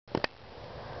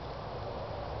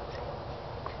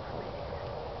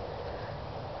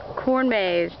Corn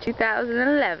Maze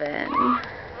 2011.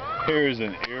 Here's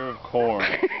an ear of corn.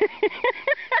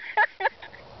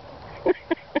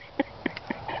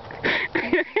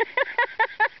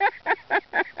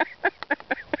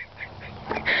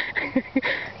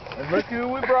 And look who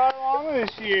we brought along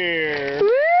this year.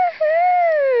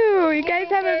 Woohoo! You guys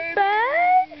having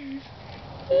fun?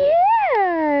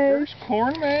 Yeah! First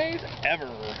corn maze ever.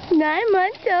 9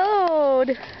 months old.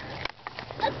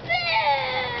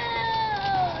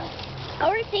 I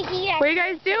was thinking What are you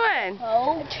guys doing?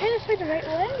 Oh, I'm trying to find the right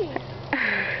way.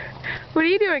 What are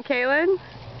you doing, Kaylin?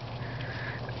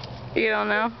 You don't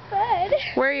know? Fun.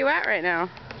 Where are you at right now?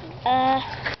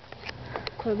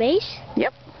 Corn maze?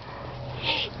 Yep.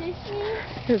 This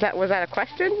is... Was that a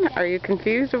question? Are you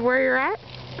confused of where you're at?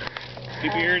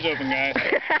 Keep your ears open, guys.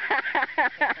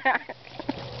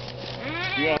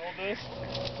 You gotta hold this.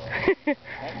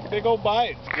 That's a big old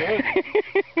bite. It's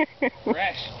good.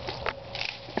 Fresh.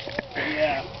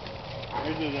 Yeah.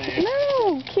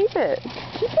 No, keep it.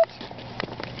 Keep it.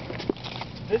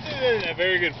 This isn't a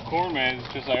very good corn maze.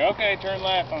 It's just like, okay, turn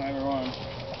left on everyone.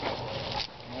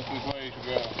 That's which way you should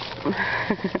go.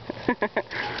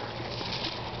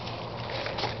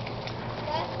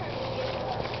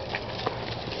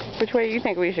 Which way do you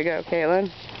think we should go,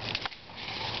 Kaylin?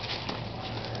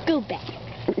 Go back.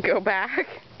 Go back?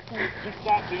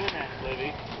 Stop doing that,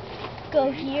 Livy.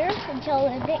 Go here until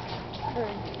the next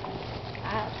turn.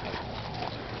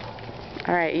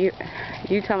 Alright,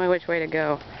 you tell me which way to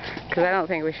go. Because I don't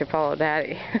think we should follow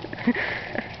Daddy.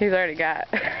 He's already got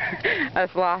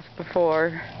us lost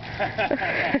before.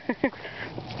 Yeah.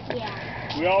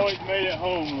 We always made it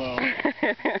home, though.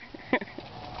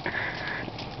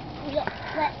 Let's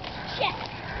check.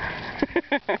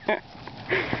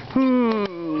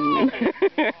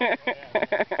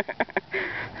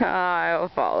 I'll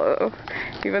follow.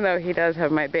 Even though he does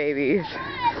have my babies.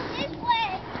 This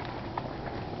way.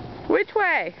 Which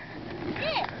way?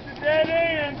 This. Dead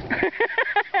end.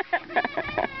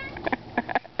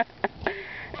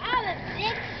 I'm a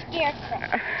big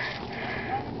scarecrow.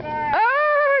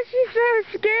 Oh, she's so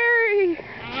scary.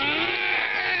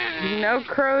 No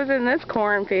crows in this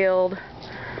cornfield.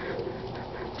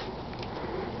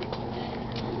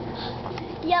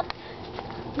 Yep.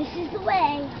 This is the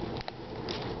way.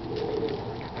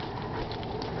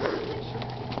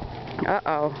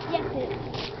 Uh-oh. Yes, it is.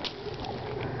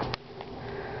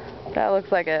 That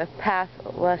looks like a path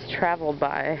less traveled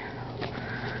by.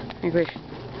 I think we should...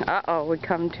 Uh-oh, we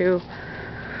come to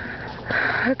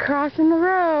crossing the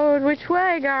road. Which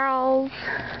way, girls?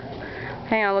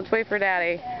 Hang on, let's wait for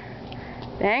Daddy.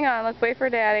 Hang on, let's wait for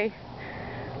Daddy.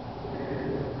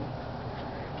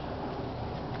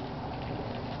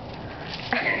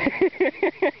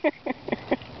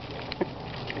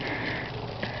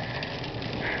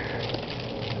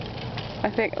 I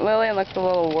think Lillian looks a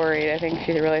little worried. I think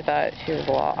she really thought she was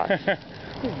lost.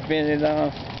 Bend it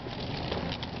off.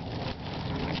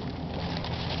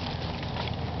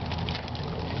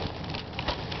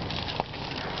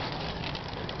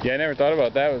 Yeah, I never thought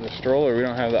about that with the stroller. We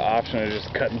don't have the option of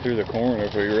just cutting through the corn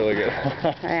if we really get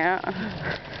lost. Yeah.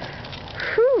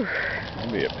 Whew.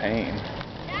 That'd be a pain.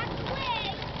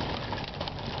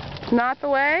 Not the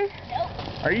way? Nope.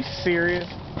 Are you serious?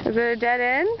 Is it a dead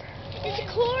end? It's a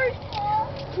corn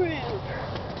crew.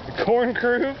 The corn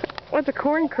crew? What's a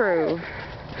corn crew?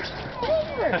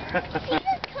 Please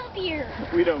come here.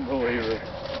 We don't believe it.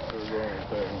 We're going with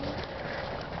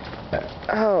that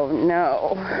one. Oh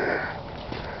no.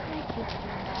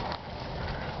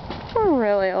 We're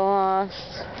really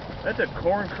lost. That's a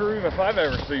corn crew if I've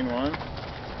ever seen one.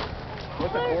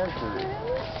 What's a corn crew?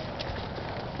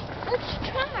 Let's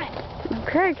try.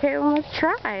 Okay, Caitlin, let's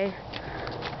try.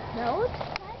 No, let's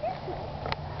try this one.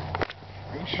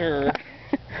 Are you sure?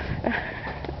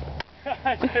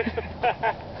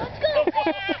 Let's go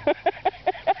back.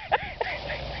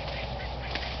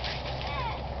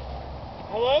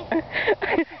 Hello?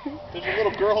 There's a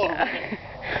little girl over there.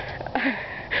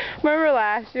 Remember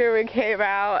last year we came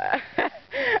out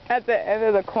at the end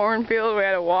of the cornfield? We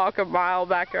had to walk a mile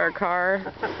back to our car.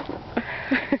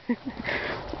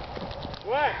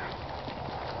 What?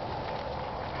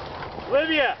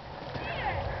 Olivia!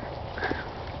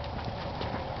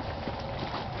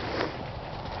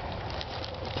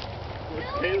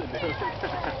 What's Kayla doing?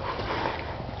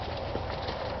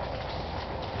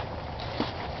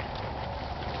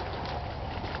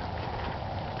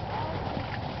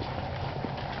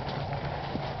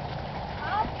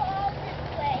 I'll follow this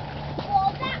way. Well,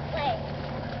 that way.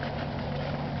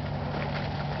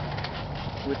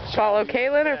 Follow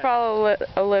Caitlin or follow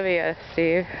Olivia,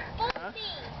 Steve? Let's see.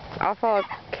 I'll follow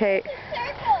Kate.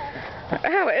 Circle.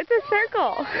 Oh, it's a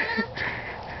circle.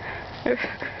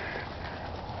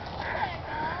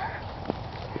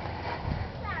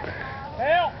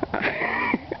 Help!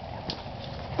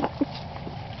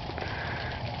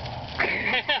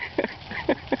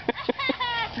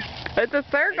 It's a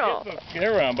circle. I get the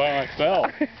scare around by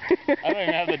myself. I don't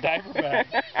even have the diaper bag.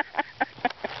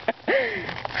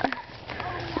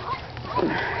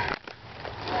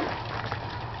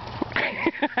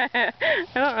 I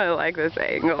don't really like this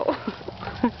angle.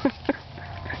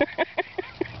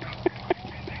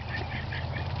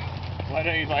 Why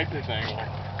don't you like this angle?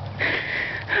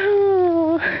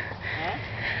 Huh?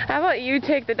 How about you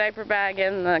take the diaper bag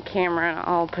and the camera and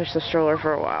I'll push the stroller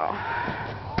for a while.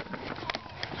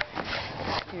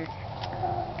 Here.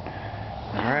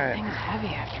 Alright. Thing's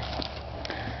heavy after.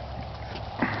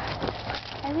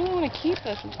 I really want to keep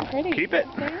this. It's pretty. Keep it?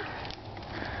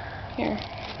 Here.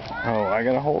 Oh, I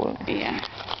gotta hold it. Yeah.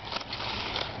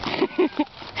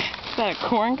 Is that a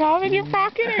corn cob in your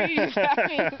pocket or are you just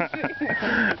having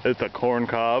It's a corn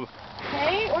cob.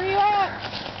 Hey, where you at?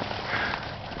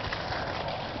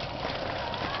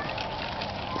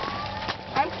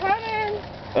 I'm coming.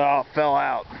 Oh, fell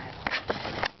out.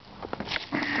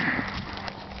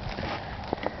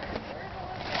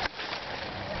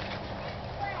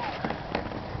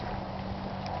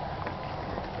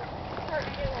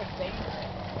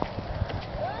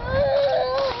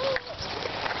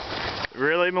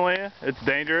 Really, Malia? It's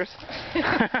dangerous? Ew.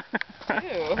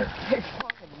 Big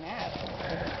flock of gnats.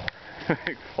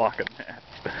 Big flock of gnats.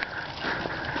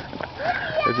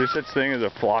 Is there such thing as a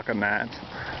flock of gnats?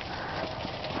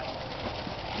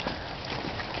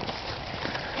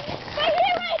 Right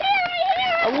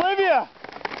here! Olivia!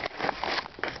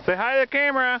 Say hi to the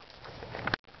camera.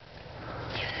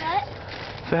 What?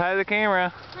 Say hi to the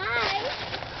camera. Hi.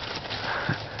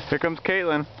 Here comes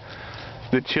Caitlin.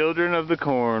 The children of the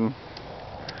corn.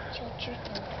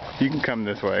 You can come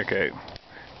this way, Kate,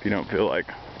 if you don't feel like.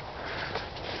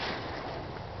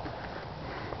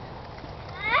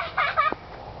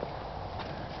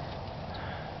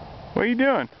 What are you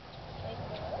doing?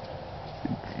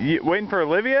 You waiting for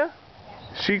Olivia?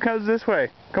 She comes this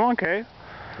way. Come on, Kate.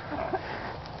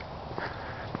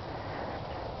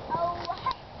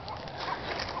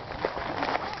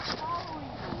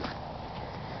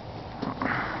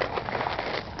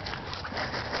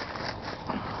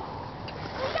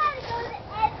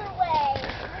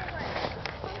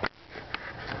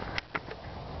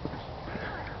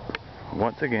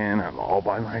 Once again, I'm all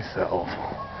by myself.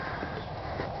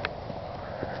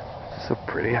 It's so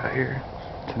pretty out here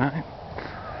tonight.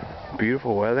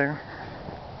 Beautiful weather.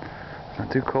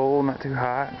 Not too cold, not too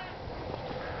hot.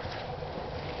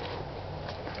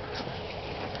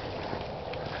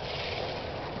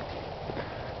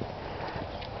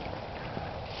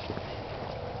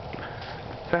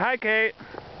 Say hi, Kate.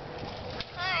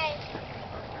 Hi.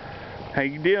 How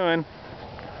you doing?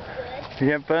 Good.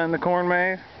 You have fun in the corn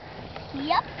maze?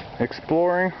 Yep.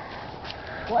 Exploring?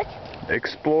 What?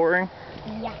 Exploring?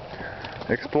 Yeah.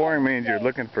 Exploring means you're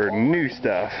looking for new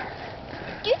stuff.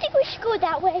 Do you think we should go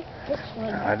that way? This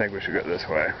one. I think we should go this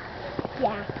way.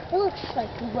 Yeah. It looks like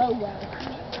low.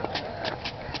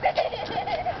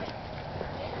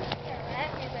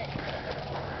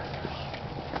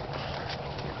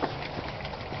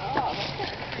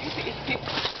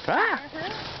 Ah!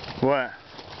 What?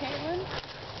 Caitlin?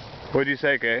 What'd you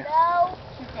say, Kay? No.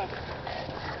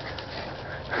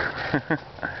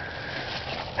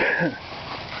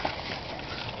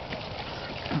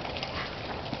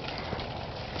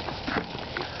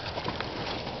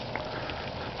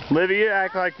 Livy, you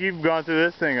act like you've gone through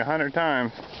this thing 100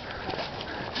 times.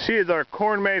 She is our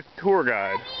corn maze tour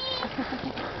guide.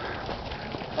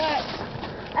 But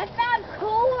I found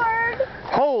corn.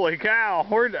 Holy cow!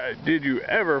 Where did you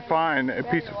ever find a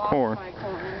piece of corn?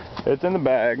 It's in the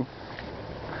bag.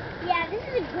 Yeah, this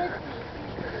is a good piece.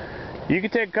 You can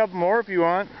take a couple more if you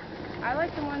want. I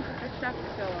like the ones with the stuff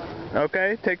still on them.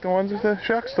 Okay, take the ones with the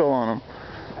shuck still on them.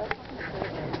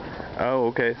 Oh,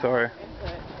 okay, sorry.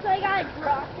 So I gotta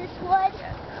drop this one.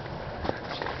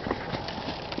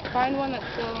 Find one that's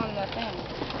still on the thing.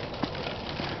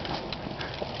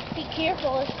 Be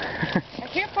careful. I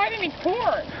can't find any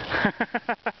corn.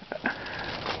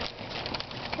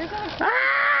 There's only corn.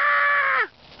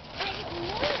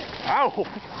 Ow!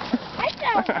 I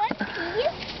found one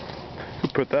piece. Who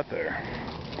put that there?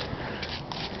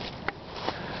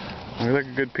 Looks like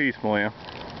a good piece, Malia.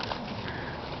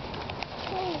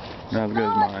 Not as good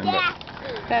as mine, but...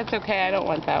 That's okay, I don't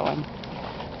want that one.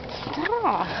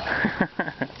 Stop.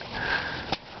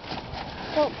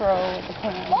 Don't throw with the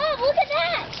corn. Mom, look at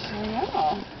that. I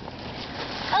know.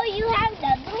 Oh, you have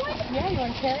another one? Yeah, you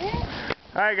want to carry it?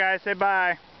 Alright guys, say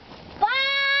bye. Bye!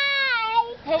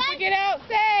 Hope we get out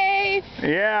safe.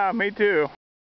 Yeah, me too.